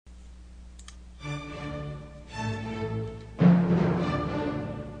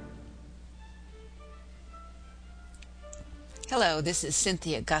Hello, this is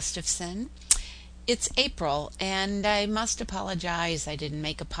Cynthia Gustavson. It's April, and I must apologize I didn't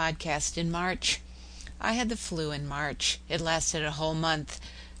make a podcast in March. I had the flu in March. It lasted a whole month.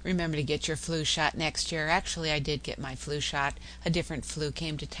 Remember to get your flu shot next year. Actually, I did get my flu shot. A different flu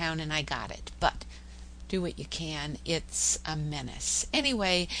came to town, and I got it. But do what you can. It's a menace.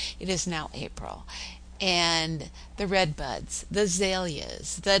 Anyway, it is now April. And the redbuds, the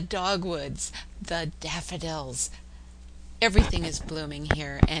azaleas, the dogwoods, the daffodils, everything is blooming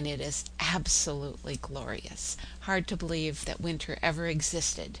here, and it is absolutely glorious. Hard to believe that winter ever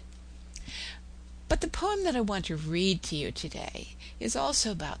existed. But the poem that I want to read to you today is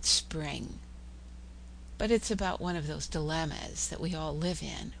also about spring. But it's about one of those dilemmas that we all live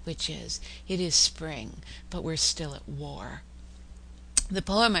in, which is, it is spring, but we're still at war. The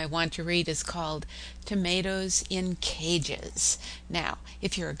poem I want to read is called Tomatoes in Cages. Now,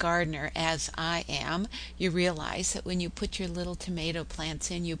 if you're a gardener, as I am, you realize that when you put your little tomato plants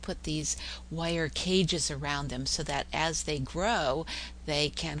in, you put these wire cages around them so that as they grow, they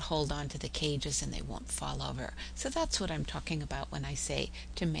can hold on to the cages and they won't fall over. So that's what I'm talking about when I say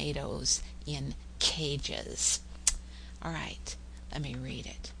tomatoes in cages. All right, let me read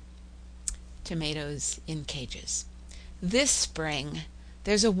it. Tomatoes in cages. This spring,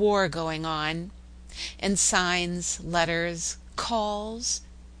 there's a war going on, and signs, letters, calls,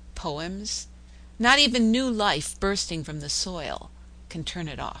 poems, not even new life bursting from the soil can turn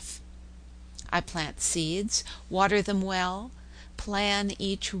it off. I plant seeds, water them well, plan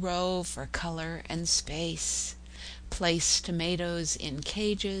each row for color and space, place tomatoes in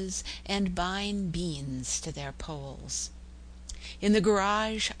cages, and bind beans to their poles. In the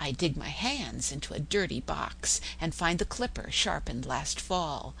garage, I dig my hands into a dirty box and find the clipper sharpened last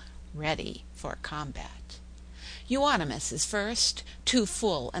fall, ready for combat. Euonymus is first, too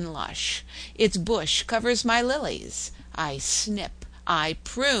full and lush. Its bush covers my lilies. I snip, I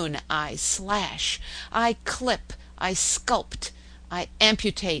prune, I slash, I clip, I sculpt, I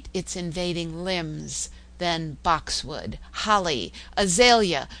amputate its invading limbs. Then boxwood, holly,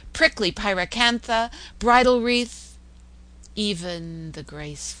 azalea, prickly pyracantha, bridal wreath, even the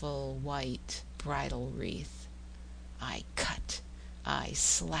graceful white bridal wreath. I cut, I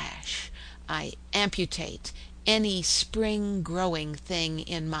slash, I amputate any spring growing thing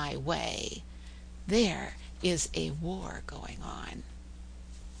in my way. There is a war going on.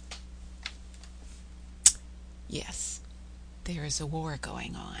 Yes, there is a war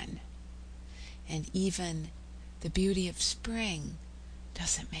going on. And even the beauty of spring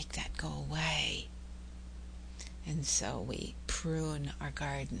doesn't make that go away. And so we prune our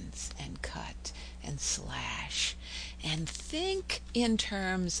gardens and cut and slash and think in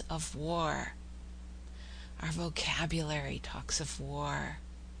terms of war. Our vocabulary talks of war.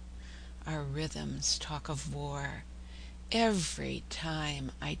 Our rhythms talk of war. Every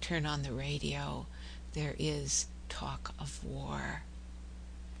time I turn on the radio, there is talk of war.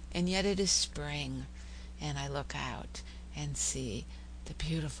 And yet it is spring, and I look out and see the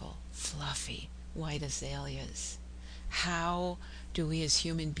beautiful, fluffy, white azaleas. How do we as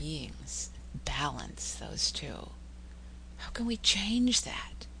human beings balance those two? How can we change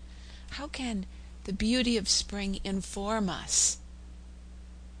that? How can the beauty of spring inform us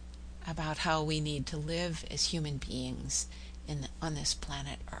about how we need to live as human beings on this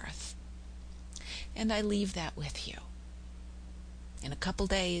planet Earth? And I leave that with you. In a couple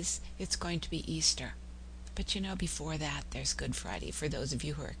days, it's going to be Easter. But before that, there's Good Friday for those of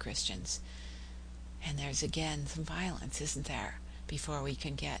you who are Christians. And there's again some violence, isn't there, before we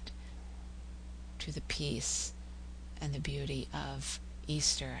can get to the peace and the beauty of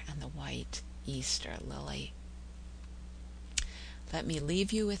Easter and the white Easter lily. Let me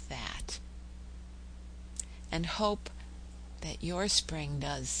leave you with that and hope that your spring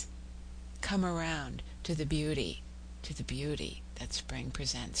does come around to the beauty that spring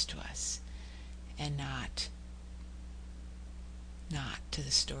presents to us, and not to the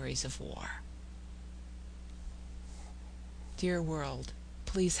stories of war. Dear world,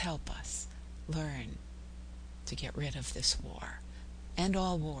 please help us learn to get rid of this war and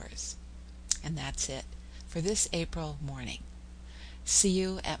all wars. And that's it for this April morning. See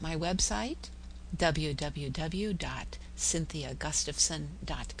you at my website,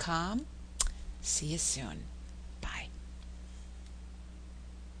 www.cynthiagustafson.com. See you soon.